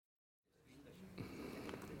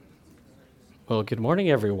Well, good morning,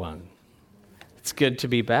 everyone. It's good to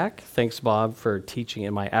be back. Thanks, Bob, for teaching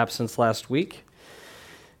in my absence last week.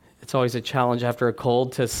 It's always a challenge after a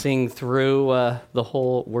cold to sing through the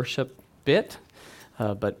whole worship bit,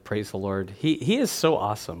 but praise the Lord. He is so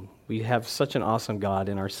awesome. We have such an awesome God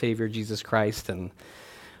in our Savior, Jesus Christ, and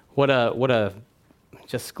what a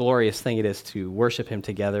just glorious thing it is to worship Him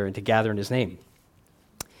together and to gather in His name.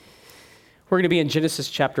 We're going to be in Genesis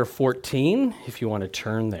chapter 14, if you want to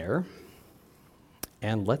turn there.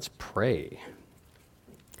 And let's pray.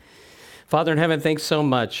 Father in heaven, thanks so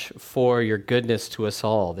much for your goodness to us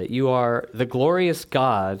all, that you are the glorious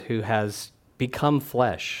God who has become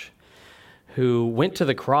flesh, who went to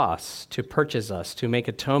the cross to purchase us, to make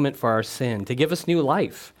atonement for our sin, to give us new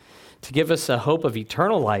life, to give us a hope of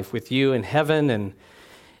eternal life with you in heaven,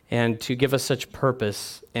 and to give us such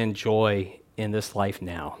purpose and joy in this life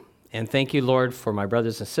now. And thank you, Lord, for my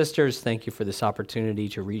brothers and sisters. Thank you for this opportunity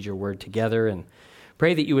to read your word together, and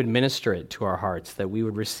pray that you would minister it to our hearts, that we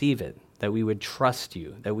would receive it, that we would trust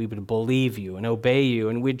you, that we would believe you and obey you,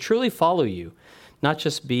 and we'd truly follow you, not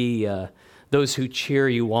just be those who cheer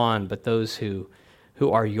you on, but those who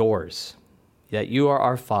are yours, that you are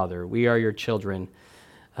our Father, we are your children,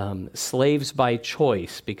 slaves by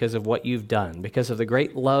choice because of what you've done, because of the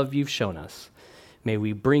great love you've shown us. May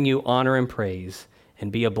we bring you honor and praise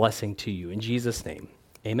and be a blessing to you. In Jesus' name,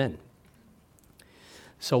 amen.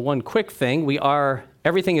 So one quick thing,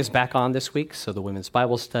 everything is back on this week, so the women's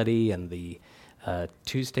Bible study and the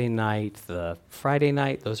Tuesday night, the Friday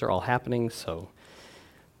night, those are all happening, so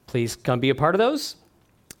please come be a part of those.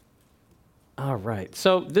 All right,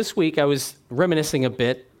 so this week I was reminiscing a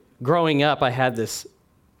bit. Growing up, I had this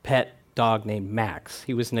pet dog named Max.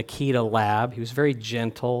 He was an Akita Lab. He was very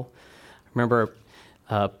gentle. I remember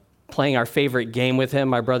playing our favorite game with him,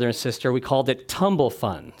 my brother and sister. We called it Tumble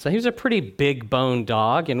Fun. So he was a pretty big bone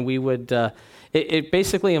dog, and we would, it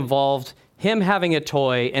basically involved him having a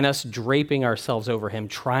toy and us draping ourselves over him,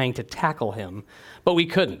 trying to tackle him. But we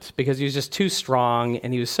couldn't because he was just too strong,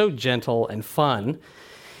 and he was so gentle and fun.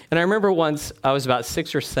 And I remember once I was about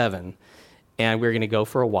 6 or 7, and we were going to go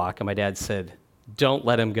for a walk, and my dad said, "Don't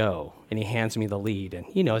let him go." And he hands me the lead. And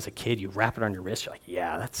you know, as a kid, you wrap it on your wrist. You're like,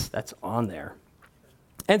 yeah, that's on there.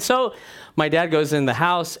 And so my dad goes in the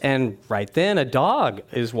house, and right then a dog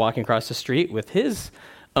is walking across the street with his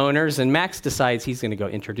owners, and Max decides he's going to go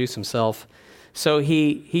introduce himself. So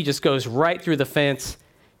he just goes right through the fence,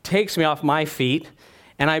 takes me off my feet,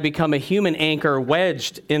 and I become a human anchor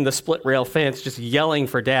wedged in the split rail fence, just yelling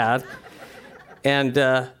for Dad.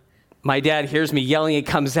 And my dad hears me yelling. He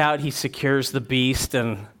comes out, he secures the beast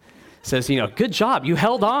and says, "Good job, you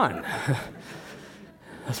held on."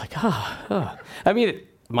 I was like, oh. I mean,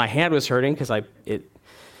 my hand was hurting because I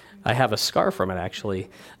have a scar from it, actually.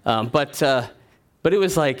 But it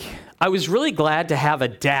was like, I was really glad to have a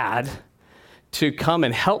dad to come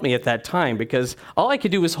and help me at that time, because all I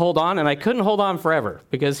could do was hold on, and I couldn't hold on forever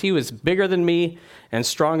because he was bigger than me and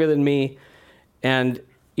stronger than me. And,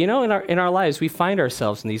 in our lives, we find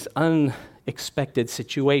ourselves in these unexpected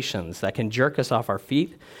situations that can jerk us off our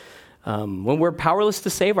feet when we're powerless to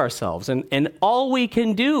save ourselves. And all we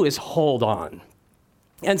can do is hold on.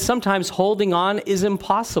 And sometimes holding on is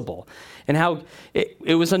impossible. And how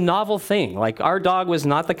it was a novel thing. Like, our dog was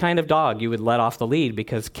not the kind of dog you would let off the lead,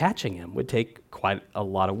 because catching him would take quite a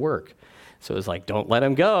lot of work. So it was like, don't let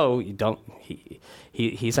him go.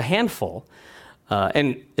 He's a handful.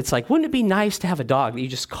 And it's like, wouldn't it be nice to have a dog that you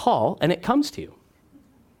just call and it comes to you?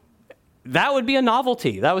 That would be a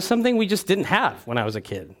novelty. That was something we just didn't have when I was a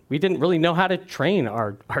kid. We didn't really know how to train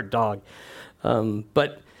our dog.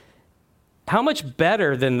 But how much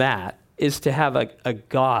better than that is to have a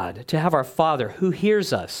God, to have our Father who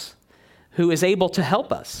hears us, who is able to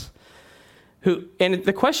help us. And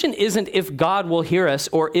the question isn't if God will hear us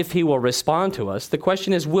or if he will respond to us. The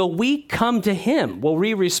question is, will we come to him? Will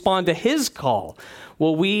we respond to his call?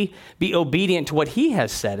 Will we be obedient to what he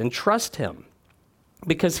has said and trust him?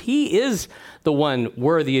 Because he is the one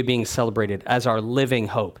worthy of being celebrated as our living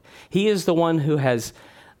hope. He is the one who has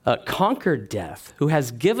conquered death, who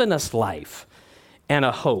has given us life and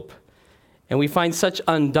a hope. And we find such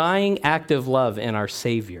undying active love in our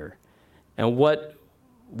Savior. And what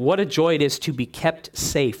a joy it is to be kept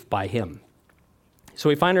safe by him. So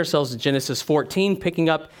we find ourselves in Genesis 14, picking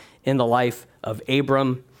up in the life of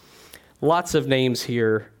Abram. Lots of names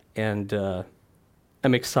here, and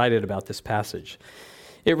I'm excited about this passage.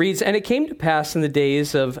 It reads, "And it came to pass in the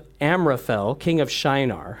days of Amraphel, king of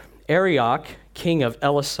Shinar, Arioch, king of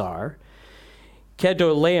Elasar,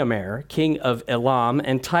 Chedorlaomer, king of Elam,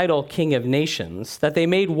 and Tidal, king of nations, that they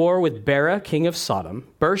made war with Bera, king of Sodom,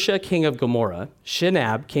 Bersha, king of Gomorrah,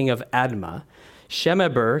 Shinab, king of Admah,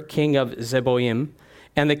 Shemeber, king of Zeboim,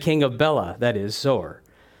 and the king of Bela, that is, Zor.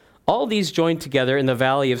 All these joined together in the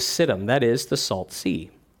valley of Siddim, that is, the Salt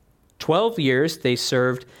Sea. 12 years they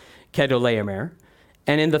served Chedorlaomer,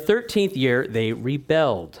 and in the 13th year they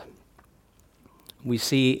rebelled. We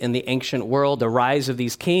see in the ancient world the rise of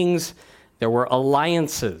these kings. There were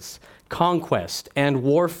alliances, conquest, and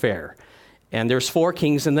warfare. And there's 4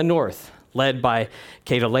 kings in the north, led by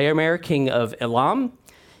Chedorlaomer, king of Elam.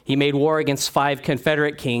 He made war against 5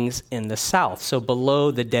 confederate kings in the south, so below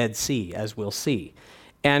the Dead Sea, as we'll see.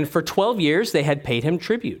 And for 12 years, they had paid him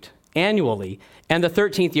tribute annually. And the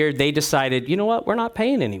 13th year, they decided, you know what, we're not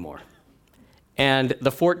paying anymore. And the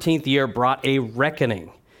 14th year brought a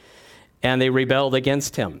reckoning, and they rebelled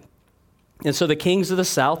against him. And so the kings of the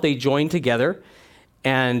south, they joined together,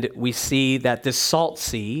 and we see that this Salt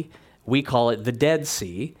Sea, we call it the Dead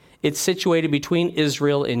Sea. It's situated between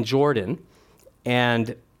Israel and Jordan,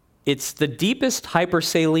 and it's the deepest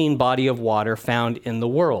hypersaline body of water found in the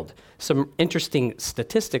world. Some interesting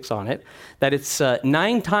statistics on it, that it's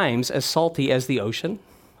 9 times as salty as the ocean.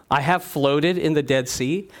 I have floated in the Dead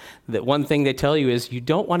Sea. That one thing they tell you is you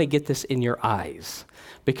don't want to get this in your eyes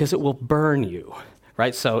because it will burn you.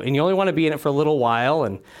 Right? And you only want to be in it for a little while.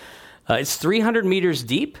 And it's 300 meters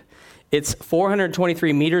deep. It's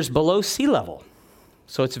 423 meters below sea level.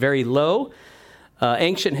 So it's very low.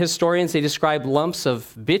 Ancient historians, they describe lumps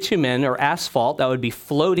of bitumen or asphalt that would be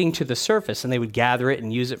floating to the surface, and they would gather it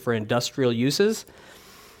and use it for industrial uses.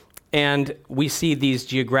 And we see these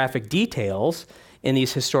geographic details in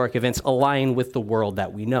these historic events align with the world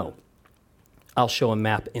that we know. I'll show a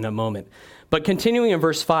map in a moment. But continuing in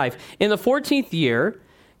verse 5, in the 14th year,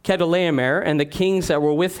 Chedorlaomer and the kings that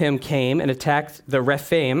were with him came and attacked the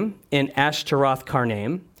Rephaim in Ashtaroth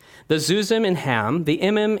Karnaim, the Zuzim in Ham, the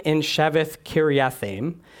Emim in Shaveth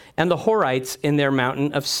Kiriathaim, and the Horites in their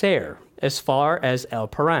mountain of Seir, as far as El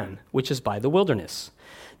Paran, which is by the wilderness.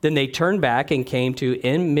 Then they turned back and came to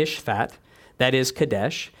En Mishpat, that is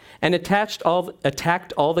Kadesh, and attacked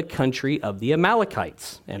all the country of the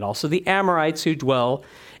Amalekites, and also the Amorites who dwell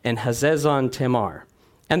in Hazezon Tamar.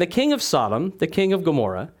 And the king of Sodom, the king of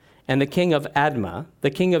Gomorrah, and the king of Admah,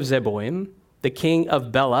 the king of Zeboim, the king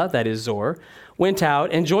of Bela, that is Zor, went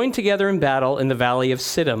out and joined together in battle in the valley of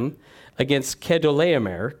Siddim against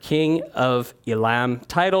Chedorlaomer, king of Elam,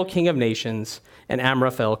 Tidal, king of nations, and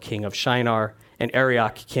Amraphel, king of Shinar, and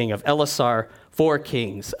Arioch, king of Elasar, 4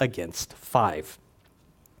 kings against 5.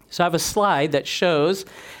 So I have a slide that shows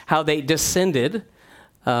how they descended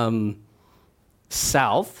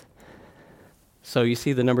south. So you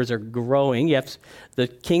see the numbers are growing. You have the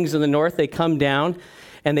kings in the north, they come down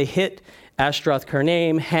and they hit Ashtaroth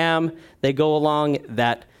Karnaim, Ham. They go along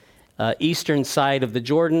that eastern side of the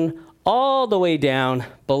Jordan, all the way down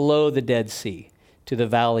below the Dead Sea to the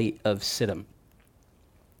valley of Siddim.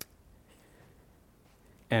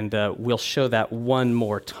 And we'll show that one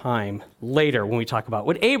more time later when we talk about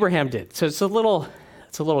what Abraham did. So it's a little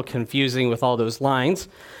confusing with all those lines.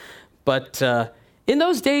 But in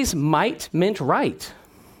those days, might meant right.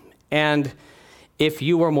 And if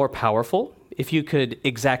you were more powerful, if you could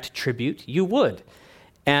exact tribute, you would.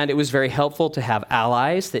 And it was very helpful to have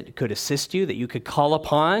allies that could assist you, that you could call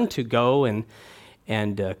upon to go and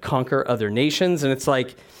conquer other nations. And it's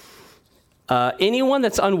like anyone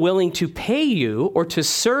that's unwilling to pay you or to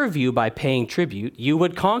serve you by paying tribute, you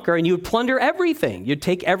would conquer and you would plunder everything. You'd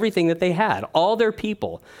take everything that they had, all their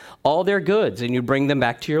people, all their goods, and you'd bring them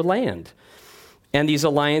back to your land. And these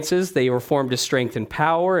alliances, they were formed to strengthen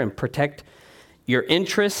power and protect your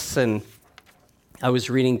interests. And I was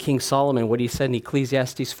reading King Solomon, what he said in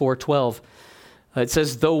Ecclesiastes 4:12. It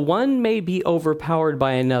says, though one may be overpowered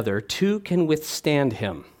by another, 2 can withstand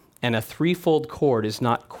him, and a threefold cord is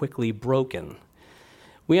not quickly broken.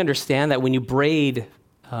 We understand that when you braid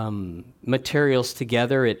materials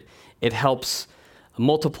together, it helps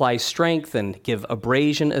multiply strength and give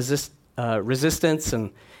abrasion resistance.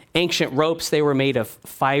 And ancient ropes, they were made of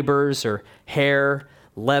fibers or hair,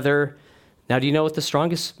 leather. Now, do you know what the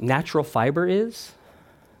strongest natural fiber is?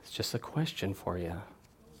 It's just a question for you.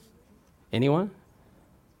 Anyone?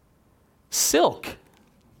 Silk.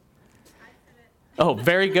 Oh,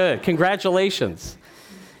 very good. Congratulations.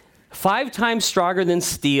 5 times stronger than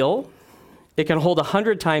steel. It can hold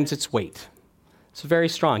 100 times its weight. It's very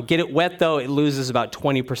strong. Get it wet, though, it loses about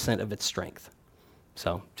 20% of its strength.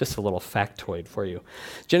 So just a little factoid for you.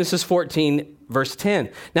 Genesis 14, verse 10.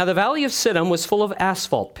 Now the valley of Siddim was full of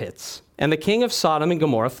asphalt pits, and the king of Sodom and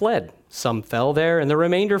Gomorrah fled. Some fell there, and the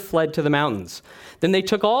remainder fled to the mountains. Then they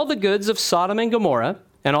took all the goods of Sodom and Gomorrah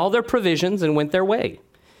and all their provisions and went their way.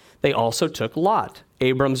 They also took Lot,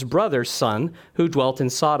 Abram's brother's son, who dwelt in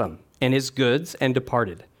Sodom, and his goods, and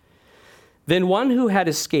departed. Then one who had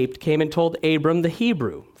escaped came and told Abram the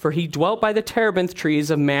Hebrew, for he dwelt by the terebinth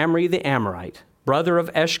trees of Mamre the Amorite, brother of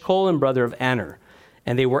Eshcol and brother of Aner,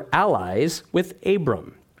 and they were allies with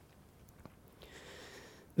Abram.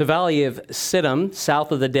 The valley of Siddim,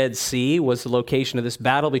 south of the Dead Sea, was the location of this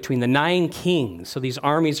battle between the 9 kings. So these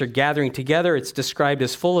armies are gathering together. It's described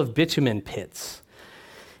as full of bitumen pits.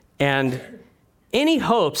 And any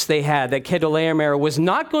hopes they had that Chedorlaomer was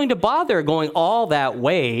not going to bother going all that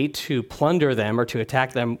way to plunder them or to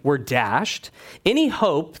attack them were dashed. Any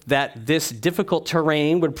hope that this difficult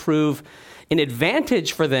terrain would prove an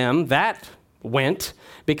advantage for them, that went,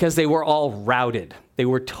 because they were all routed. They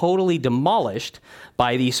were totally demolished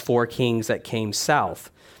by these 4 kings that came south.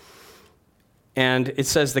 And it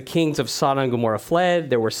says the kings of Sodom and Gomorrah fled.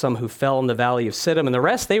 There were some who fell in the valley of Siddim, and the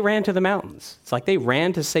rest, they ran to the mountains. It's like they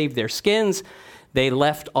ran to save their skins. They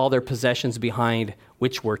left all their possessions behind,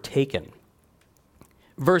 which were taken.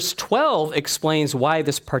 Verse 12 explains why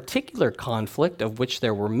this particular conflict, of which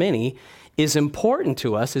there were many, is important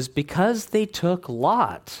to us, is because they took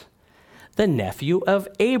Lot, the nephew of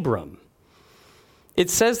Abram. It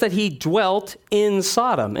says that he dwelt in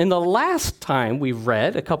Sodom. And the last time we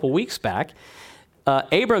read, a couple weeks back,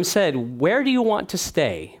 Abram said, where do you want to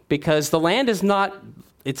stay? Because the land is not,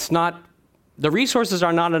 the resources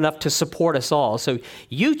are not enough to support us all. So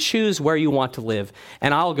you choose where you want to live,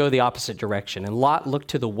 and I'll go the opposite direction. And Lot looked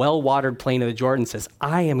to the well-watered plain of the Jordan and says,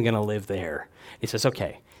 I am going to live there. He says,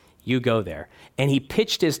 okay, you go there. And he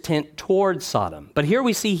pitched his tent toward Sodom. But here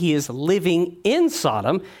we see he is living in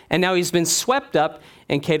Sodom, and now he's been swept up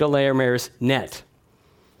in Chedorlaomer's net.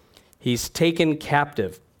 He's taken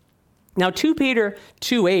captive. Now, 2 Peter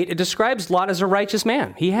 2:8, it describes Lot as a righteous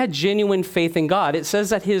man. He had genuine faith in God. It says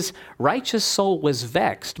that his righteous soul was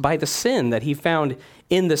vexed by the sin that he found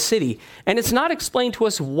in the city. And it's not explained to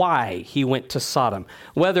us why he went to Sodom,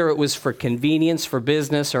 whether it was for convenience, for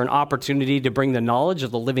business, or an opportunity to bring the knowledge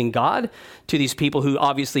of the living God to these people who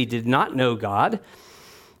obviously did not know God.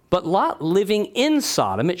 But Lot living in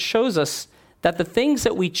Sodom, it shows us that the things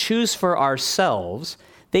that we choose for ourselves,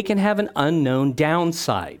 they can have an unknown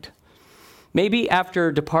downside. Maybe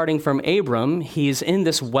after departing from Abram, he's in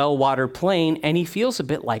this well-watered plain and he feels a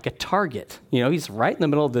bit like a target. You know, he's right in the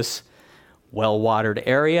middle of this well-watered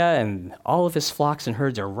area and all of his flocks and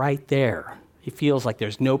herds are right there. He feels like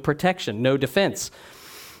there's no protection, no defense.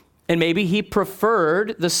 And maybe he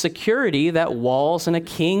preferred the security that walls and a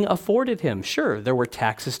king afforded him. Sure, there were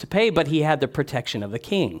taxes to pay, but he had the protection of the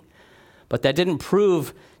king. But that didn't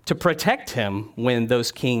prove to protect him when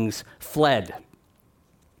those kings fled.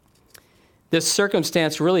 This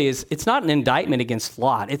circumstance really it's not an indictment against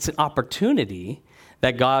Lot. It's an opportunity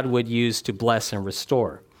that God would use to bless and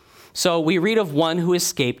restore. So we read of one who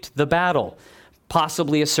escaped the battle,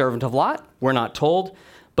 possibly a servant of Lot, we're not told,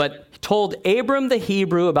 but told Abram the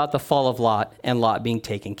Hebrew about the fall of Lot and Lot being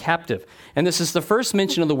taken captive. And this is the first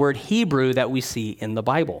mention of the word Hebrew that we see in the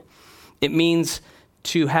Bible. It means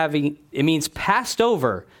passed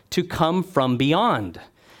over, to come from beyond.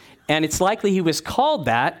 And it's likely he was called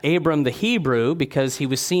that, Abram the Hebrew, because he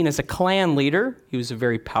was seen as a clan leader. He was a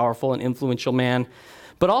very powerful and influential man.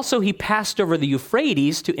 But also he passed over the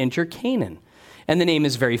Euphrates to enter Canaan. And the name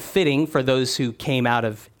is very fitting for those who came out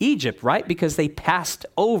of Egypt, right? Because they passed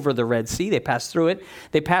over the Red Sea. They passed through it.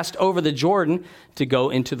 They passed over the Jordan to go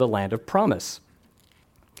into the land of promise.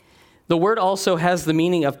 The word also has the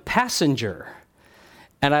meaning of passenger.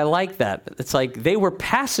 And I like that. It's like they were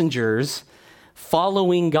passengers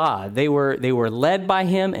following God. They were led by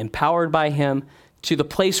him, empowered by him to the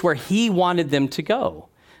place where he wanted them to go.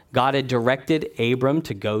 God had directed Abram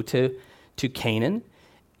to go to Canaan,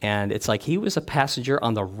 and it's like he was a passenger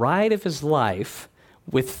on the ride of his life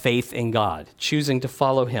with faith in God, choosing to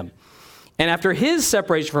follow him. And after his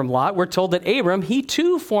separation from Lot, we're told that Abram, he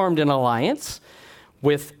too formed an alliance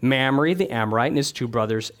with Mamre the Amorite and his 2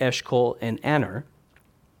 brothers, Eshcol and Aner.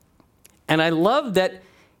 And I love that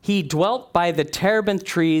he dwelt by the terebinth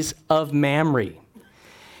trees of Mamre.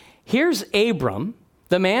 Here's Abram,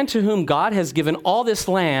 the man to whom God has given all this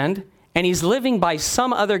land, and he's living by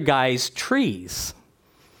some other guy's trees.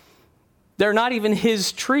 They're not even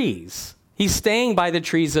his trees. He's staying by the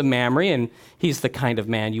trees of Mamre, and he's the kind of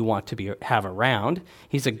man you want to have around.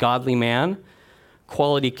 He's a godly man,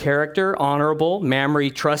 quality character, honorable. Mamre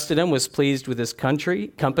trusted him, was pleased with his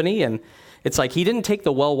company, and it's like he didn't take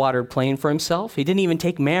the well-watered plain for himself. He didn't even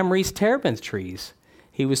take Mamre's terebinth trees.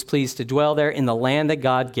 he was pleased to dwell there in the land that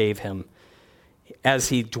God gave him, as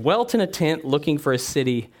he dwelt in a tent looking for a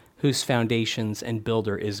city whose foundations and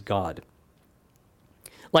builder is God.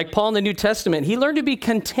 Like Paul in the New Testament, he learned to be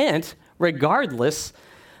content regardless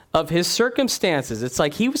of his circumstances. It's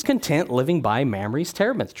like he was content living by Mamre's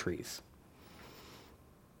terebinth trees.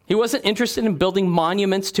 He wasn't interested in building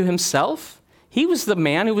monuments to himself. He was the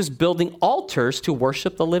man who was building altars to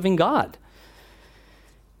worship the living God.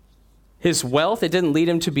 His wealth, it didn't lead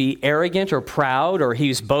him to be arrogant or proud, or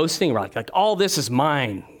he's boasting like all this is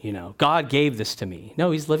mine, God gave this to me.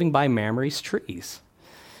 No, he's living by Mamre's trees.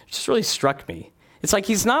 It just really struck me. It's like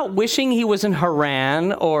he's not wishing he was in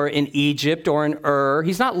Haran or in Egypt or in Ur.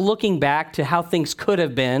 He's not looking back to how things could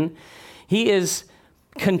have been. He is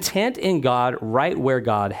content in God right where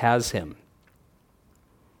God has him.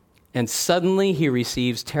 And suddenly he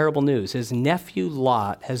receives terrible news. His nephew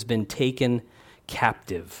Lot has been taken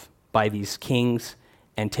captive by these kings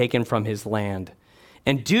and taken from his land.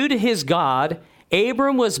 And due to his God,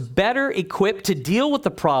 Abram was better equipped to deal with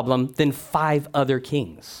the problem than 5 other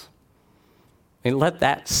kings. And let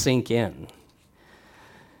that sink in.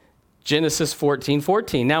 Genesis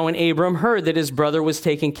 14:14. Now when Abram heard that his brother was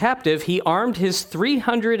taken captive, he armed his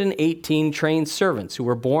 318 trained servants who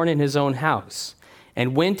were born in his own house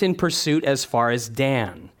and went in pursuit as far as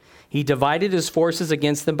Dan. He divided his forces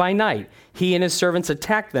against them by night. He and his servants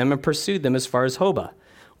attacked them and pursued them as far as Hobah,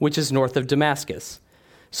 which is north of Damascus.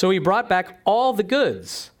 So he brought back all the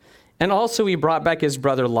goods, and also he brought back his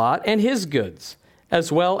brother Lot and his goods,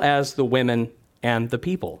 as well as the women and the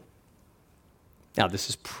people. Now, this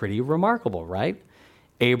is pretty remarkable, right?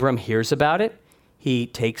 Abram hears about it. He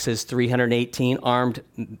takes his 318 armed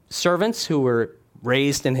servants who were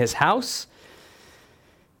raised in his house.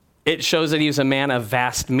 It shows that he was a man of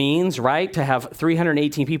vast means, right? To have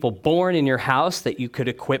 318 people born in your house that you could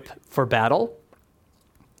equip for battle.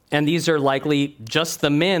 And these are likely just the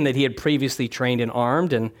men that he had previously trained and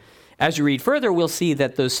armed. And as you read further, we'll see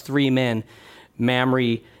that those 3 men,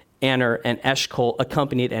 Mamre, Aner, and Eshcol,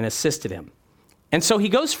 accompanied and assisted him. And so he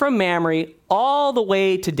goes from Mamre all the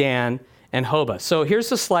way to Dan and Hobah. So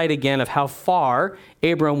here's a slide again of how far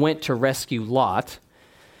Abram went to rescue Lot.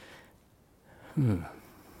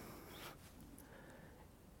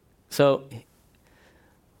 So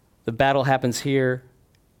the battle happens here.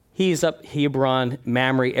 He's up Hebron,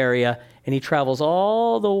 Mamre area, and he travels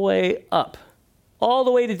all the way up, all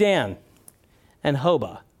the way to Dan and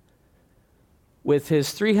Hobah with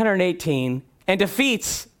his 318 and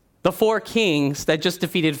defeats the 4 kings that just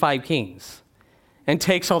defeated 5 kings and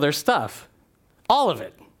takes all their stuff, all of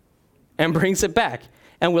it, and brings it back.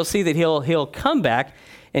 And we'll see that he'll come back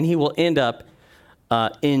and he will end up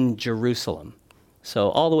in Jerusalem. So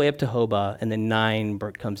all the way up to Hobah, and then 9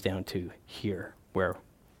 comes down to here, where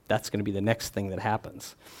that's going to be the next thing that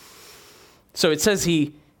happens. So it says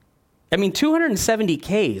 270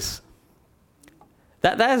 Ks.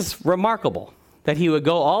 That is remarkable, that he would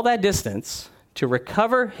go all that distance to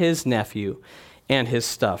recover his nephew and his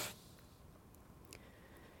stuff.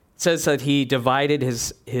 It says that he divided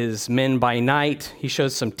his men by night. He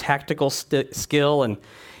shows some tactical skill,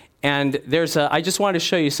 and there's I just wanted to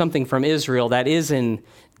show you something from Israel that is in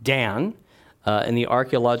Dan, in the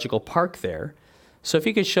archaeological park there. So if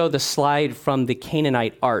you could show the slide from the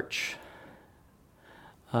Canaanite Arch.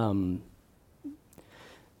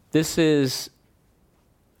 This is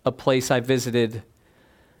a place I visited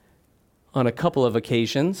on a couple of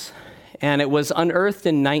occasions, and it was unearthed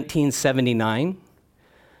in 1979.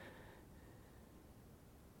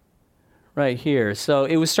 Right here. So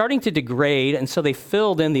it was starting to degrade, and so they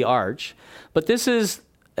filled in the arch. But this is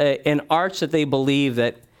an arch that they believe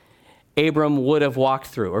that Abram would have walked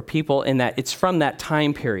through, or people in that. It's from that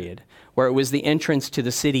time period where it was the entrance to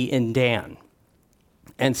the city in Dan.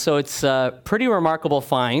 And so it's a pretty remarkable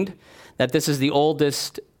find that this is the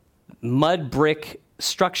oldest mud brick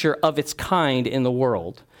structure of its kind in the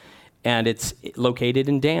world, and it's located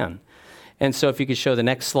in Dan. And so if you could show the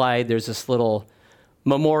next slide, there's this little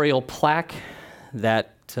memorial plaque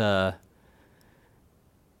that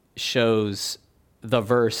shows the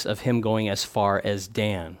verse of him going as far as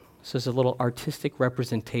Dan. So it's a little artistic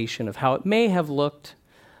representation of how it may have looked.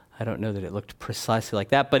 I don't know that it looked precisely like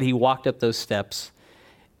that, but he walked up those steps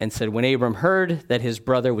and said, when Abram heard that his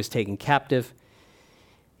brother was taken captive,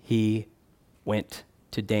 he went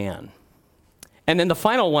to Dan. And then the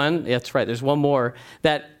final one, that's right, there's one more,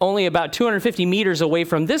 that only about 250 meters away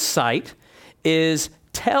from this site is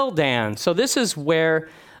Tel Dan. So this is where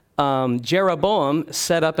Jeroboam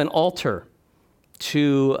set up an altar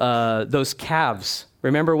to those calves.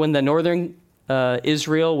 Remember when the northern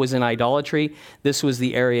Israel was in idolatry, this was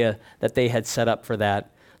the area that they had set up for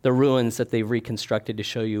that, the ruins that they've reconstructed to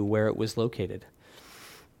show you where it was located.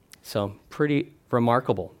 So pretty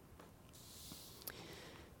remarkable.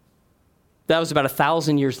 That was about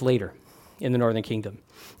 1,000 years later in the Northern Kingdom.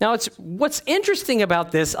 Now, what's interesting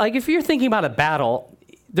about this, like if you're thinking about a battle,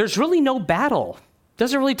 there's really no battle. It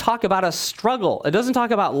doesn't really talk about a struggle. It doesn't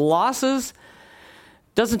talk about losses.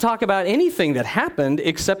 It doesn't talk about anything that happened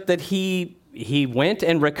except that he went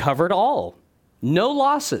and recovered all. No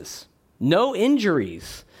losses, no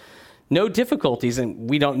injuries, no difficulties. And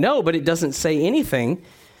we don't know, but it doesn't say anything.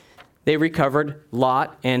 They recovered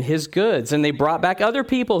Lot and his goods, and they brought back other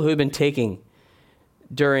people who had been taken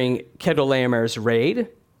during Chedorlaomer's raid.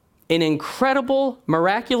 An incredible,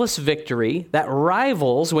 miraculous victory that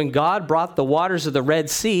rivals when God brought the waters of the Red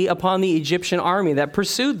Sea upon the Egyptian army that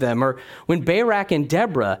pursued them, or when Barak and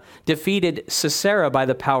Deborah defeated Sisera by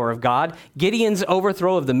the power of God, Gideon's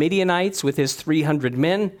overthrow of the Midianites with his 300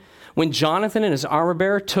 men, when Jonathan and his armor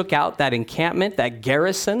bearer took out that encampment, that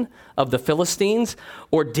garrison of the Philistines,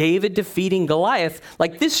 or David defeating Goliath.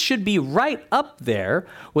 Like, this should be right up there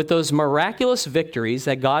with those miraculous victories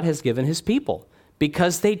that God has given his people,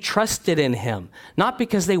 because they trusted in him, not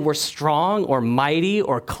because they were strong or mighty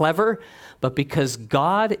or clever, but because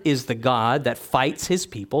God is the God that fights his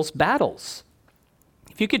people's battles.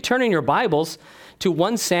 If you could turn in your Bibles to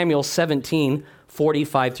 1 Samuel 17,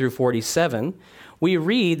 45 through 47, we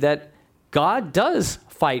read that God does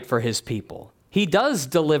fight for his people. He does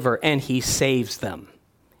deliver and he saves them.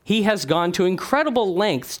 He has gone to incredible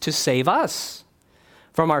lengths to save us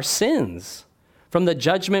from our sins, from the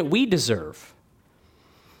judgment we deserve.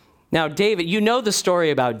 Now, David, you know the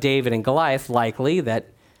story about David and Goliath, likely, that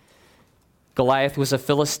Goliath was a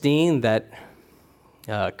Philistine that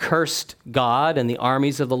cursed God and the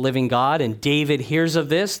armies of the living God, and David hears of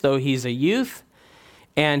this, though he's a youth,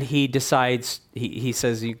 and he decides, he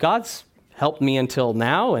says, God's helped me until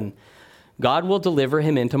now, and God will deliver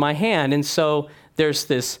him into my hand. And so there's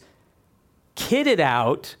this kitted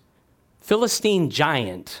out Philistine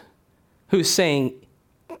giant who's saying,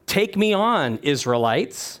 take me on,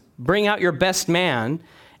 Israelites, bring out your best man.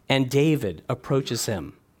 And David approaches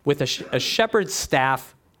him with a shepherd's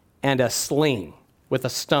staff and a sling with a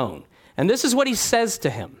stone. And this is what he says to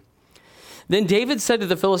him. Then David said to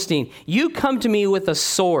the Philistine, you come to me with a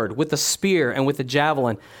sword, with a spear, and with a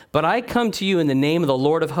javelin, but I come to you in the name of the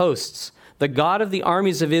Lord of hosts, the God of the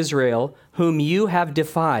armies of Israel, whom you have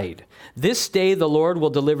defied. This day the Lord will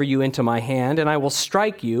deliver you into my hand, and I will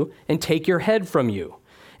strike you and take your head from you.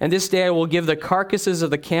 And this day I will give the carcasses of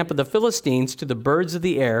the camp of the Philistines to the birds of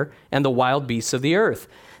the air and the wild beasts of the earth,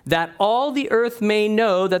 that all the earth may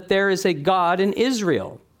know that there is a God in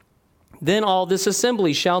Israel. Then all this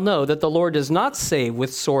assembly shall know that the Lord does not save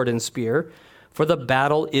with sword and spear, for the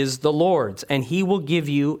battle is the Lord's, and he will give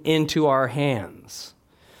you into our hands.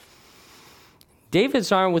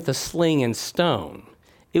 David's armed with a sling and stone.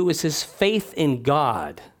 It was his faith in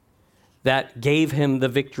God that gave him the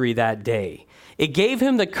victory that day. It gave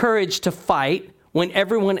him the courage to fight when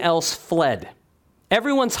everyone else fled.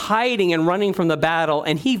 Everyone's hiding and running from the battle,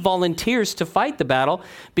 and he volunteers to fight the battle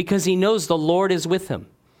because he knows the Lord is with him,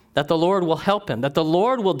 that the Lord will help him, that the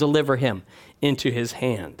Lord will deliver him into his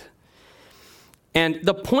hand. And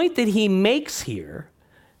the point that he makes here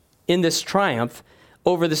in this triumph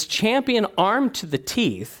over this champion armed to the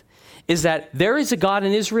teeth is that there is a God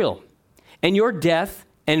in Israel, and your death,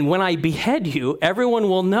 and when I behead you, everyone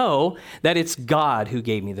will know that it's God who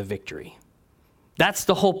gave me the victory. That's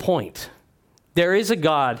the whole point. There is a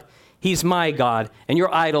God, he's my God, and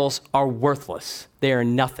your idols are worthless. They are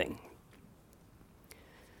nothing.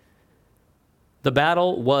 The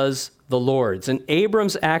battle was the Lord's. And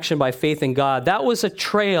Abram's action by faith in God, that was a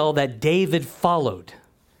trail that David followed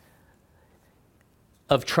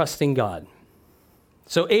of trusting God.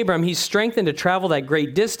 So Abram, he's strengthened to travel that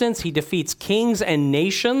great distance. He defeats kings and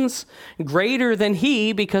nations greater than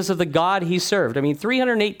he because of the God he served. I mean,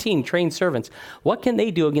 318 trained servants. What can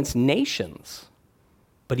they do against nations?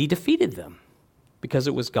 But he defeated them because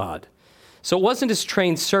it was God. So it wasn't his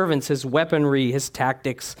trained servants, his weaponry, his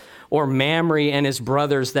tactics, or Mamre and his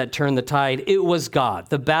brothers that turned the tide. It was God.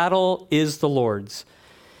 The battle is the Lord's.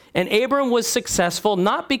 And Abram was successful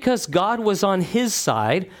not because God was on his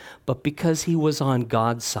side, but because he was on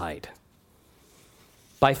God's side.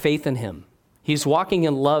 By faith in him. He's walking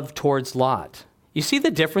in love towards Lot. You see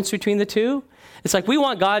the difference between the two? It's like we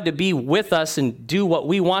want God to be with us and do what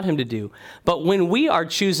we want him to do. But when we are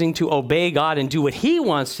choosing to obey God and do what he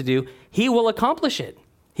wants to do, he will accomplish it.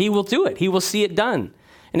 He will do it. He will see it done.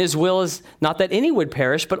 And his will is not that any would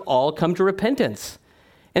perish, but all come to repentance.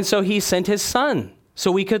 And so he sent his son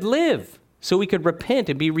so we could live, so we could repent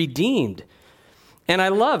and be redeemed. And I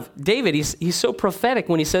love David. He's so prophetic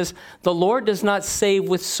when he says, the Lord does not save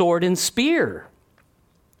with sword and spear,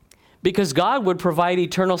 because God would provide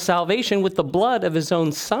eternal salvation with the blood of his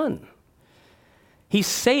own son. He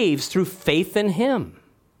saves through faith in him.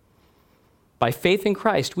 By faith in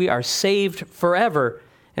Christ, we are saved forever.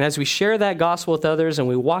 And as we share that gospel with others and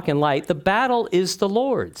we walk in light, the battle is the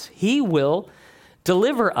Lord's. He will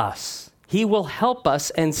deliver us. He will help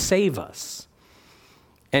us and save us.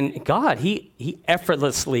 And God, he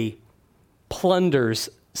effortlessly plunders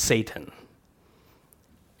Satan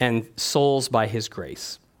and souls by his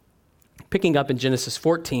grace. Picking up in Genesis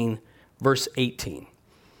 14, verse 18.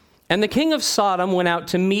 And the king of Sodom went out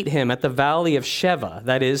to meet him at the valley of Sheva,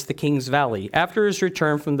 that is, the king's valley, after his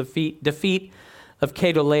return from the defeat of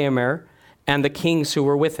Chedorlaomer and the kings who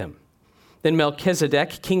were with him. Then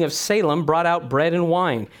Melchizedek, king of Salem, brought out bread and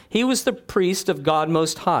wine. He was the priest of God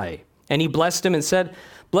Most High. And he blessed him and said,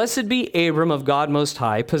 Blessed be Abram of God Most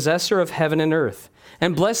High, possessor of heaven and earth.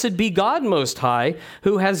 And blessed be God Most High,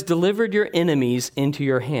 who has delivered your enemies into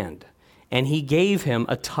your hand. And he gave him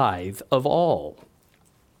a tithe of all.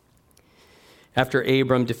 After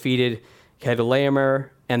Abram defeated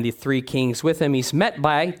Chedorlaomer and the three kings with him, he's met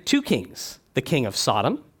by two kings, the king of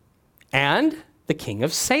Sodom and the king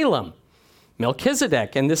of Salem,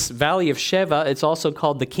 Melchizedek. And this valley of Sheva, it's also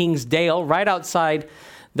called the King's Dale, right outside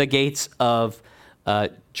the gates of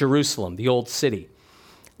Jerusalem, the old city.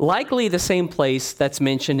 Likely the same place that's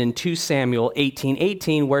mentioned in 2 Samuel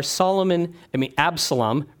 18:18, where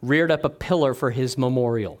Absalom reared up a pillar for his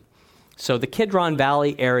memorial. So the Kidron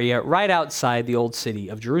Valley area right outside the old city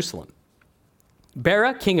of Jerusalem.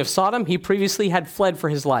 Bera, king of Sodom, he previously had fled for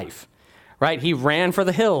his life, right? He ran for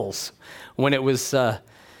the hills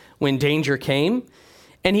when danger came,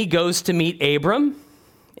 and he goes to meet Abram,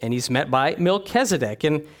 and he's met by Melchizedek,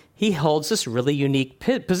 and he holds this really unique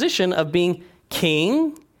position of being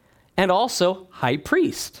king and also high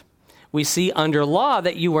priest. We see under law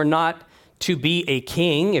that you were not to be a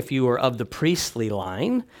king if you were of the priestly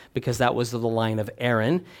line, because that was the line of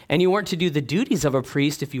Aaron, and you weren't to do the duties of a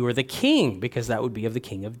priest if you were the king, because that would be of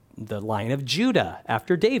the line of Judah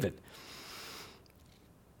after David.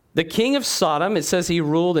 The king of Sodom, it says he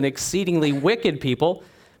ruled an exceedingly wicked people.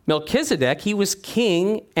 Melchizedek, he was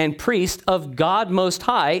king and priest of God Most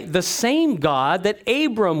High, the same God that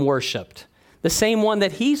Abram worshiped, the same one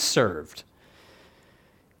that he served.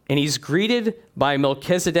 And he's greeted by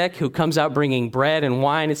Melchizedek, who comes out bringing bread and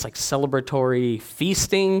wine. It's like celebratory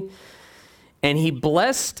feasting. And he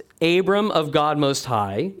blessed Abram of God Most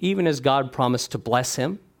High, even as God promised to bless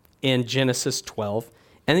him in Genesis 12.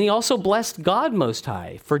 And then he also blessed God Most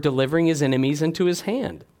High for delivering his enemies into his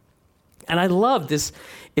hand. And I love this.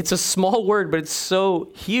 It's a small word, but it's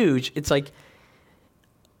so huge. It's like,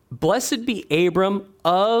 blessed be Abram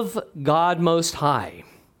of God Most High,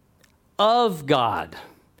 of God,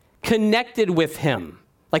 connected with him,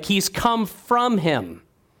 like he's come from him.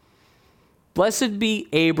 Blessed be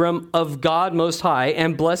Abram of God Most High,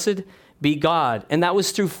 and blessed be God. And that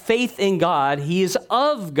was through faith in God. He is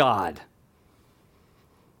of God.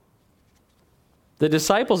 The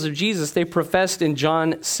disciples of Jesus, they professed in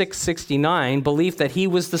John 6:69 belief that he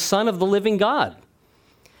was the Son of the living God.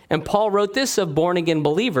 And Paul wrote this of born-again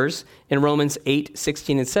believers in Romans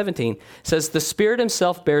 8:16 and 17. It says, the Spirit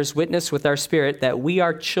himself bears witness with our spirit that we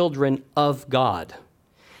are children of God.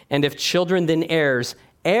 And if children, then heirs,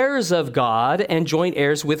 heirs of God, and joint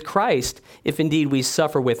heirs with Christ, if indeed we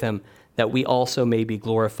suffer with him, that we also may be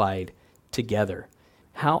glorified together.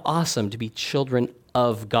 How awesome to be children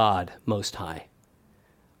of God Most High.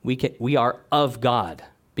 We are of God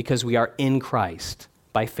because we are in Christ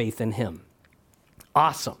by faith in him.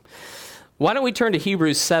 Awesome. Why don't we turn to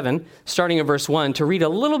Hebrews 7, starting in verse 1, to read a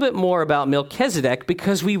little bit more about Melchizedek,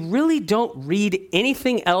 because we really don't read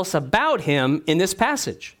anything else about him in this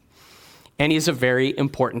passage. And he's a very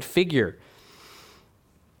important figure.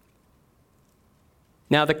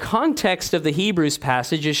 Now, the context of the Hebrews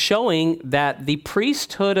passage is showing that the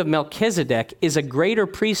priesthood of Melchizedek is a greater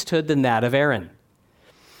priesthood than that of Aaron.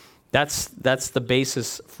 That's the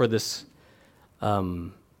basis for this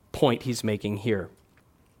point he's making here.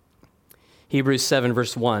 Hebrews 7,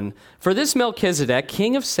 verse 1. For this Melchizedek,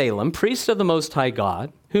 king of Salem, priest of the Most High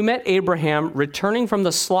God, who met Abraham returning from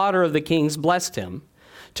the slaughter of the kings, blessed him,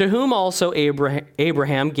 to whom also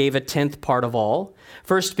Abraham gave a tenth part of all,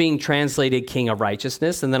 first being translated king of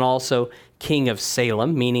righteousness, and then also king of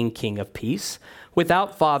Salem, meaning king of peace,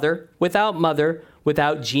 without father, without mother,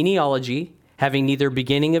 without genealogy, having neither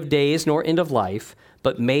beginning of days nor end of life,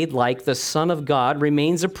 but made like the Son of God,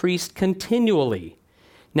 remains a priest continually,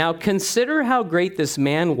 Now consider how great this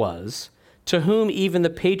man was, to whom even the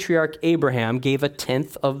patriarch Abraham gave a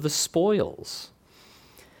tenth of the spoils.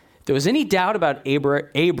 If there was any doubt about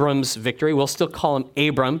Abram's victory, we'll still call him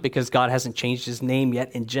Abram because God hasn't changed his name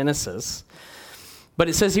yet in Genesis. But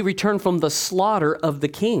it says he returned from the slaughter of the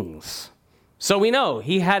kings. So we know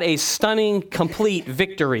he had a stunning, complete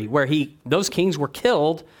victory where those kings were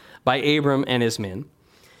killed by Abram and his men.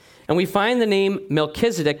 And we find the name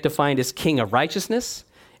Melchizedek defined as king of righteousness,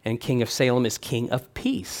 and king of Salem is king of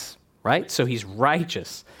peace, right? So he's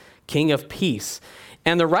righteous, king of peace.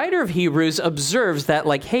 And the writer of Hebrews observes that,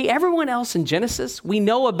 like, hey, everyone else in Genesis, we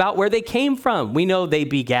know about where they came from. We know they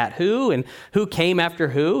begat who and who came after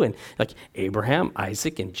who, and like Abraham,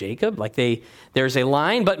 Isaac, and Jacob. Like there's a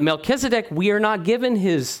line, but Melchizedek, we are not given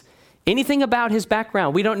anything about his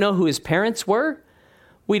background. We don't know who his parents were.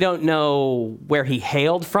 We don't know where he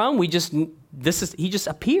hailed from. He just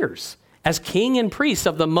appears as king and priest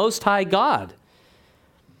of the Most High God.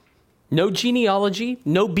 No genealogy,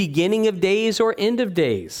 no beginning of days or end of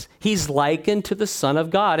days. He's likened to the Son of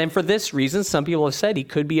God. And for this reason, some people have said he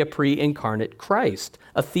could be a pre-incarnate Christ,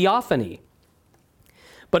 a theophany.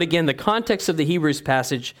 But again, the context of the Hebrews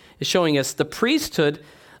passage is showing us the priesthood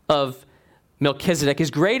of Melchizedek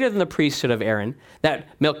is greater than the priesthood of Aaron, that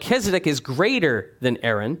Melchizedek is greater than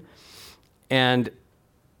Aaron. And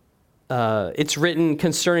it's written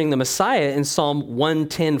concerning the Messiah in Psalm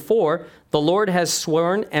 110:4, the Lord has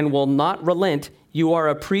sworn and will not relent. You are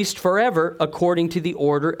a priest forever according to the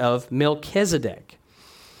order of Melchizedek.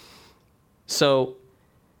 So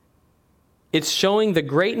it's showing the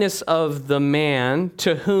greatness of the man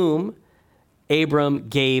to whom Abram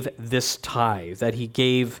gave this tithe, that he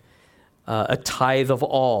gave a tithe of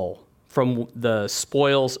all from the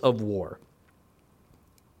spoils of war.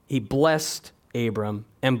 He blessed Abram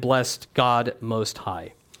and blessed God Most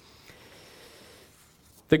High.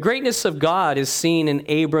 The greatness of God is seen in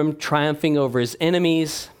Abram triumphing over his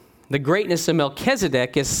enemies. The greatness of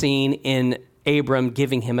Melchizedek is seen in Abram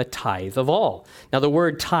giving him a tithe of all. Now, the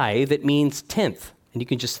word tithe, it means tenth. And you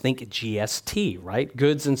can just think GST, right?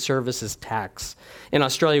 Goods and services tax. In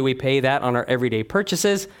Australia, we pay that on our everyday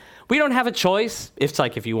purchases. We don't have a choice. It's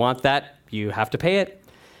like, if you want that, you have to pay it.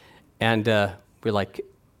 And we're like,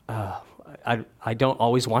 I don't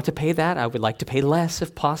always want to pay that. I would like to pay less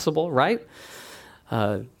if possible, right?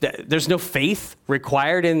 There's no faith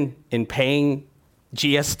required in paying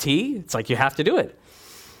GST. It's like you have to do it.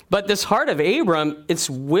 But this heart of Abram, it's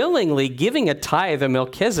willingly giving a tithe of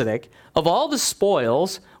Melchizedek of all the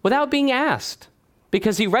spoils without being asked,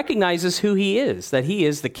 because he recognizes who he is, that he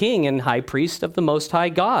is the king and high priest of the Most High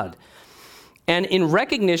God, and in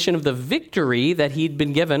recognition of the victory that he'd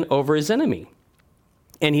been given over his enemy.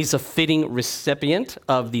 And he's a fitting recipient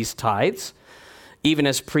of these tithes, even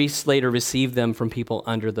as priests later received them from people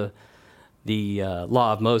under the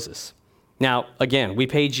law of Moses. Now, again, we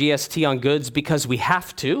pay GST on goods because we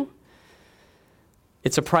have to.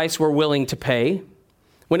 It's a price we're willing to pay.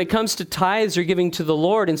 When it comes to tithes or giving to the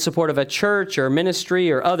Lord in support of a church or a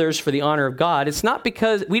ministry or others for the honor of God, it's not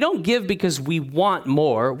because we don't give because we want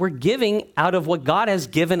more. We're giving out of what God has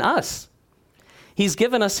given us. He's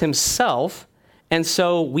given us himself, and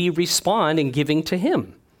so we respond in giving to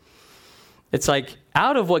him. It's like,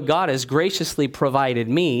 out of what God has graciously provided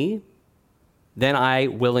me, then I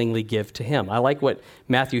willingly give to him. I like what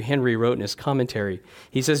Matthew Henry wrote in his commentary.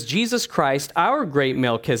 He says, Jesus Christ, our great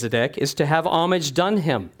Melchizedek, is to have homage done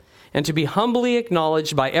him and to be humbly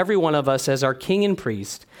acknowledged by every one of us as our king and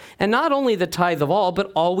priest. And not only the tithe of all, but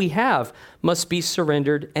all we have must be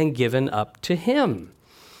surrendered and given up to him.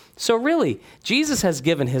 So really, Jesus has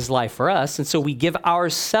given his life for us, and so we give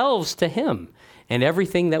ourselves to him and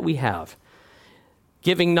everything that we have,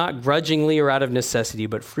 giving not grudgingly or out of necessity,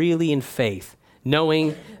 but freely in faith,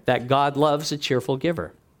 knowing that God loves a cheerful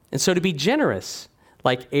giver. And so to be generous,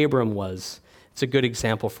 like Abram was, it's a good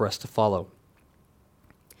example for us to follow.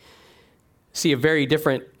 See a very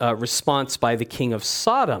different response by the king of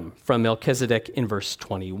Sodom from Melchizedek in verse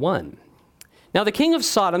 21. Now the king of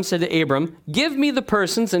Sodom said to Abram, give me the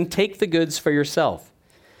persons and take the goods for yourself.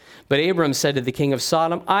 But Abram said to the king of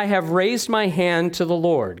Sodom, I have raised my hand to the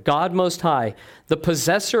Lord, God Most High, the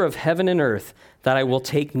possessor of heaven and earth, that I will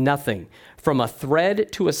take nothing, from a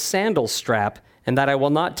thread to a sandal strap, and that I will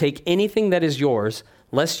not take anything that is yours,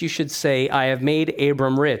 lest you should say, I have made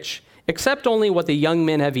Abram rich, except only what the young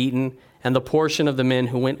men have eaten, and the portion of the men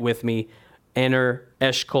who went with me, Aner,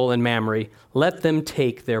 Eshcol, and Mamre, let them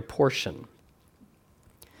take their portion.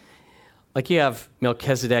 Like you have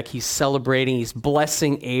Melchizedek, he's celebrating, he's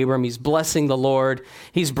blessing Abram, he's blessing the Lord,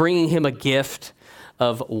 he's bringing him a gift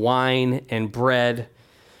of wine and bread.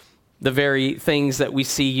 the very things that we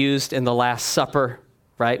see used in the Last Supper,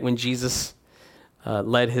 right, when Jesus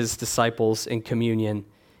led his disciples in communion.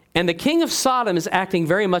 And the king of Sodom is acting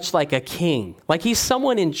very much like a king, like he's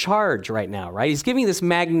someone in charge right now, right? He's giving this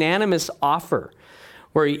magnanimous offer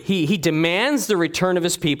where he demands the return of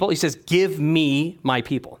his people. He says, give me my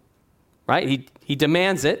people, right? He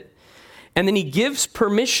demands it. And then he gives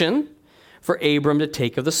permission for Abram to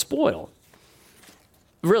take of the spoil.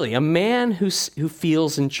 Really, a man who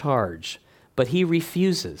feels in charge, but he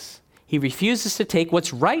refuses. He refuses to take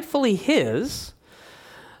what's rightfully his.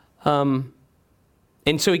 And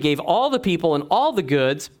so he gave all the people and all the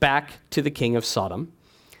goods back to the king of Sodom.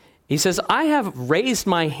 He says, I have raised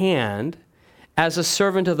my hand as a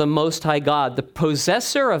servant of the Most High God, the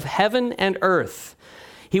possessor of heaven and earth.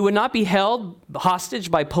 He would not be held hostage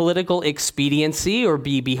by political expediency or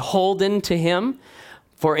be beholden to him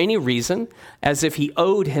for any reason, as if he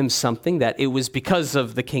owed him something, that it was because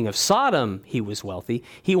of the king of Sodom he was wealthy.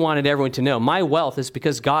 He wanted everyone to know, my wealth is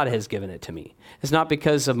because God has given it to me. It's not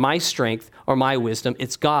because of my strength or my wisdom.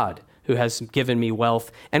 It's God who has given me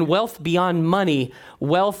wealth, and wealth beyond money,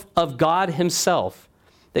 wealth of God himself,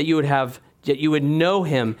 that you would know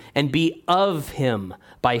him and be of him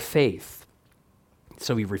by faith.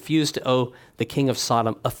 So he refused to owe the king of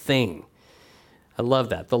Sodom a thing. I love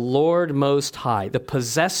that. The Lord Most High, the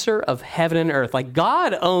possessor of heaven and earth. Like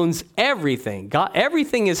God owns everything. God,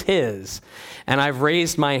 everything is his. And I've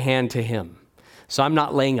raised my hand to him. So I'm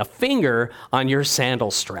not laying a finger on your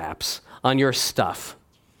sandal straps, on your stuff.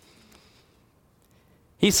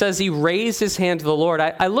 He says he raised his hand to the Lord.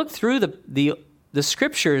 I looked through the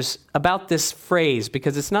scriptures about this phrase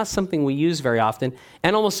because it's not something we use very often.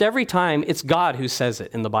 And almost every time it's God who says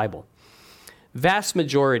it in the Bible. Vast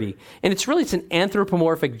majority. And it's an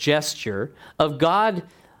anthropomorphic gesture of God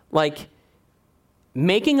like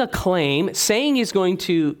making a claim, saying he's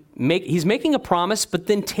making a promise, but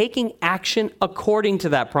then taking action according to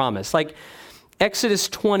that promise. Like Exodus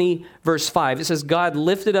 20, verse 5, it says, God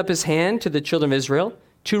lifted up his hand to the children of Israel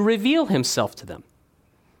to reveal himself to them.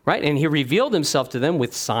 Right? And he revealed himself to them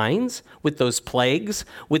with signs, with those plagues,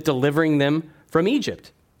 with delivering them from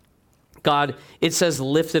Egypt. God, it says,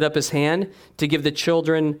 lifted up his hand to give the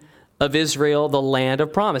children of Israel the land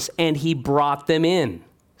of promise, and he brought them in.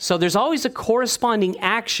 So there's always a corresponding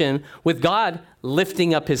action with God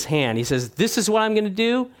lifting up his hand. He says, this is what I'm going to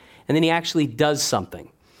do, and then he actually does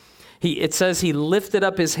something. It says he lifted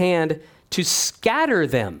up his hand to scatter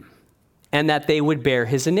them, and that they would bear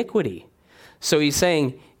his iniquity. So he's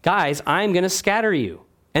saying, guys, I'm going to scatter you.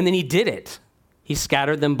 And then he did it. He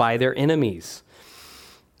scattered them by their enemies.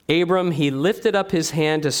 Abram, he lifted up his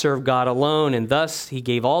hand to serve God alone, and thus he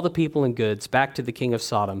gave all the people and goods back to the king of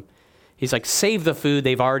Sodom. He's like, save the food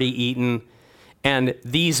they've already eaten, and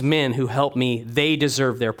these men who helped me, they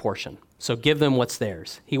deserve their portion. So give them what's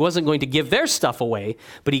theirs. He wasn't going to give their stuff away,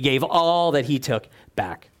 but he gave all that he took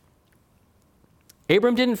back.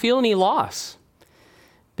 Abram didn't feel any loss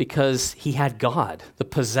because he had God, the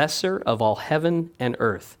possessor of all heaven and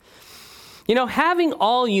earth. You know, having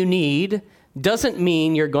all you need doesn't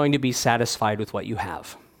mean you're going to be satisfied with what you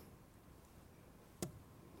have.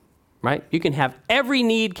 Right? You can have every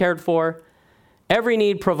need cared for, every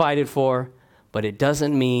need provided for, but it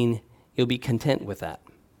doesn't mean you'll be content with that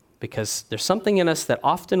because there's something in us that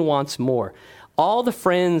often wants more. All the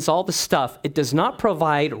friends, all the stuff, it does not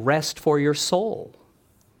provide rest for your soul.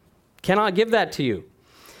 Cannot give that to you.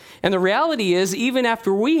 And the reality is, even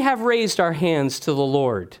after we have raised our hands to the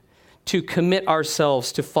Lord, to commit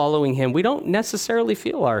ourselves to following him, we don't necessarily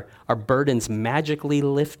feel our burdens magically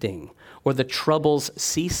lifting or the troubles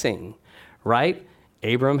ceasing, right?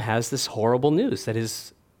 Abram has this horrible news that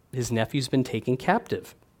his nephew's been taken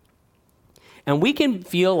captive. And we can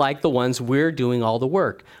feel like the ones we're doing all the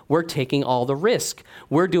work. We're taking all the risk.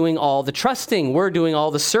 We're doing all the trusting. We're doing all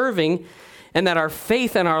the serving, and that our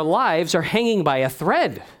faith and our lives are hanging by a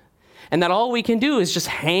thread, and that all we can do is just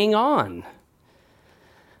hang on.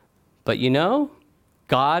 But you know,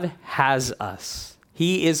 God has us.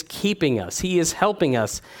 He is keeping us. He is helping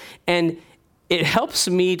us. And it helps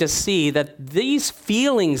me to see that these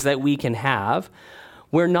feelings that we can have,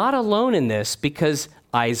 we're not alone in this because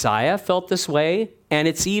Isaiah felt this way, and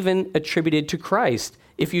it's even attributed to Christ.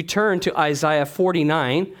 If you turn to Isaiah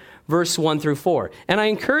 49, verse 1 through 4. And I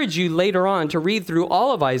encourage you later on to read through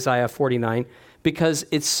all of Isaiah 49 because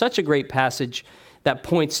it's such a great passage that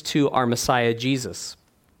points to our Messiah, Jesus.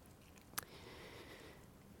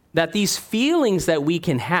 That these feelings that we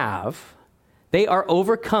can have, they are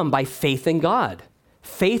overcome by faith in God,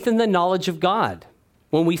 faith in the knowledge of God.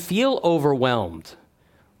 When we feel overwhelmed,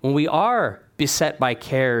 when we are beset by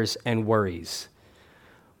cares and worries,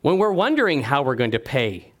 When we're wondering how we're going to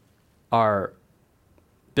pay our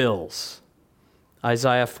bills.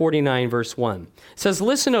 Isaiah 49 verse 1 says,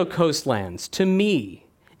 "Listen, O coastlands, to me,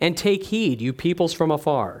 and take heed, you peoples from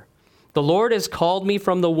afar. The Lord has called me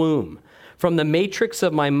from the womb. From the matrix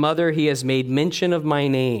of my mother he has made mention of my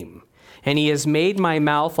name, and he has made my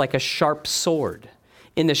mouth like a sharp sword.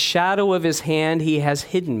 In the shadow of his hand he has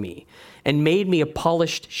hidden me, and made me a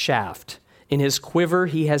polished shaft. In his quiver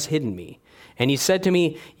he has hidden me. And he said to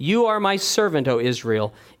me, you are my servant, O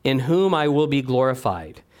Israel, in whom I will be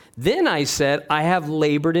glorified. Then I said, I have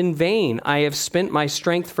labored in vain. I have spent my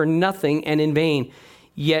strength for nothing and in vain.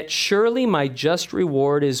 Yet surely my just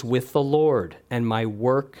reward is with the Lord, and my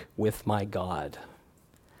work with my God."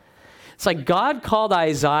 It's like God called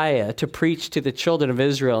Isaiah to preach to the children of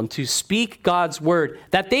Israel and to speak God's word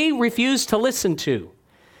that they refused to listen to.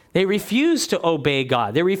 They refused to obey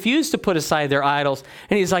God. They refused to put aside their idols.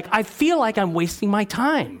 And he's like, I feel like I'm wasting my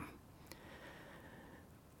time.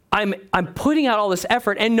 I'm putting out all this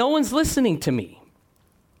effort and no one's listening to me.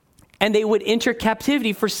 And they would enter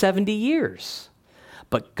captivity for 70 years.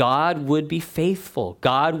 But God would be faithful.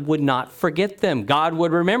 God would not forget them. God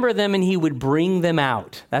would remember them and he would bring them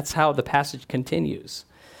out. That's how the passage continues.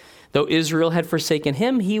 Though Israel had forsaken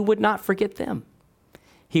him, he would not forget them.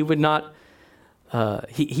 He would not,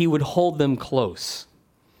 he would hold them close.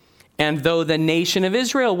 And though the nation of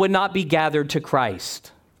Israel would not be gathered to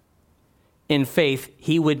Christ in faith,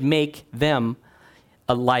 he would make them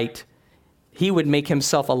a light. He would make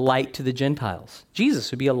himself a light to the Gentiles.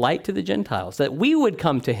 Jesus would be a light to the Gentiles, that we would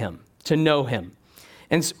come to him, to know him.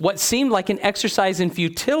 And what seemed like an exercise in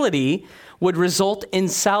futility would result in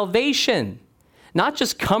salvation, not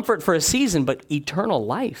just comfort for a season, but eternal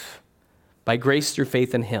life by grace through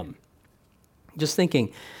faith in him. Just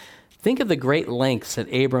think of the great lengths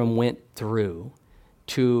that Abram went through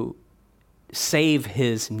to save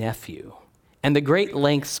his nephew, and the great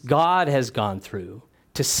lengths God has gone through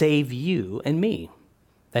to save you and me,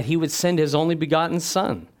 that he would send his only begotten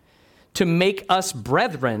Son to make us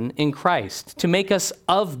brethren in Christ, to make us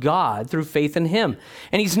of God through faith in him.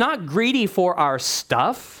 And he's not greedy for our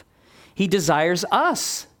stuff. He desires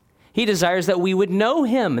us. He desires that we would know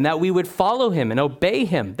him and that we would follow him and obey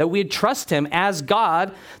him, that we'd trust him as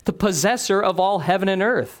God, the possessor of all heaven and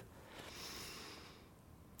earth.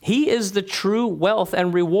 He is the true wealth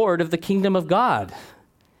and reward of the kingdom of God.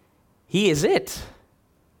 He is it.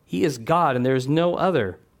 He is God, and there is no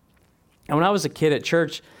other. And when I was a kid at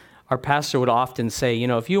church, our pastor would often say,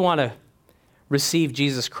 if you want to receive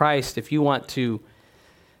Jesus Christ, if you want to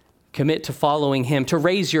commit to following him, to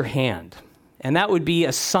raise your hand. And that would be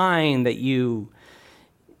a sign that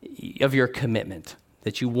of your commitment,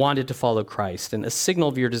 that you wanted to follow Christ, and a signal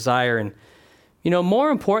of your desire. And, more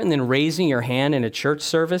important than raising your hand in a church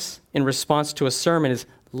service in response to a sermon is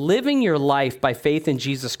living your life by faith in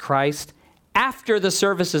Jesus Christ after the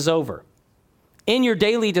service is over, in your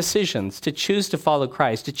daily decisions to choose to follow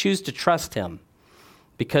Christ, to choose to trust him,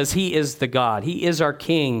 because he is the God. He is our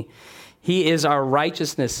King. He is our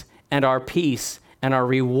righteousness and our peace, and our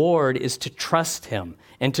reward is to trust him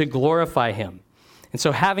and to glorify him. And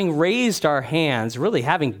so having raised our hands, really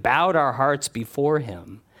having bowed our hearts before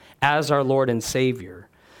him as our Lord and Savior,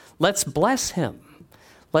 let's bless him.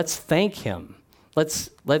 Let's thank him.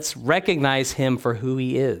 Let's recognize him for who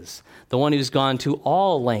he is, the one who's gone to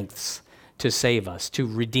all lengths to save us, to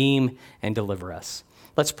redeem and deliver us.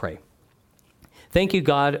 Let's pray. Thank you,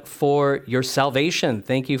 God, for your salvation.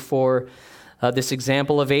 Thank you for this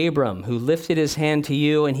example of Abram, who lifted his hand to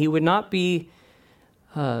you, and he would not be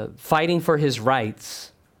fighting for his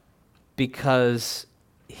rights because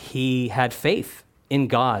he had faith in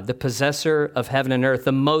God, the possessor of heaven and earth,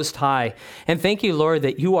 the Most High. And thank you, Lord,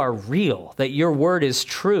 that you are real, that your word is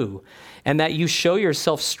true, and that you show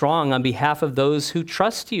yourself strong on behalf of those who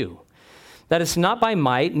trust you. That it's not by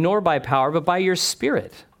might nor by power, but by your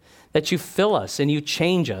Spirit, that you fill us and you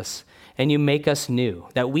change us and you make us new,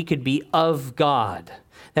 that we could be of God,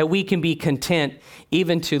 that we can be content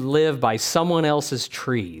even to live by someone else's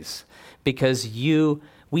trees, because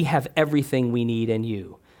we have everything we need in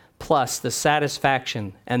you, plus the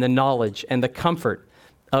satisfaction and the knowledge and the comfort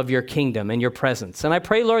of your kingdom and your presence. And I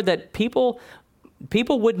pray, Lord, that people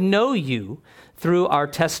would know you through our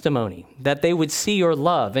testimony, that they would see your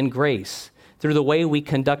love and grace through the way we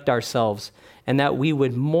conduct ourselves, and that we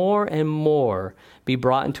would more and more be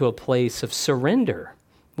brought into a place of surrender.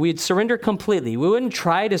 We'd surrender completely. We wouldn't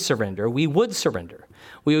try to surrender. We would surrender.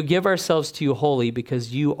 We would give ourselves to you wholly,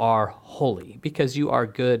 because you are holy, because you are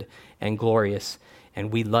good and glorious,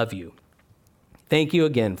 and we love you. Thank you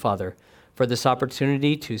again, Father, for this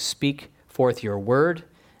opportunity to speak forth your word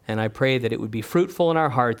And I pray that it would be fruitful in our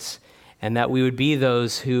hearts and that we would be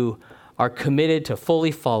those who are committed to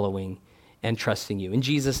fully following and trusting you. In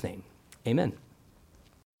Jesus' name, amen.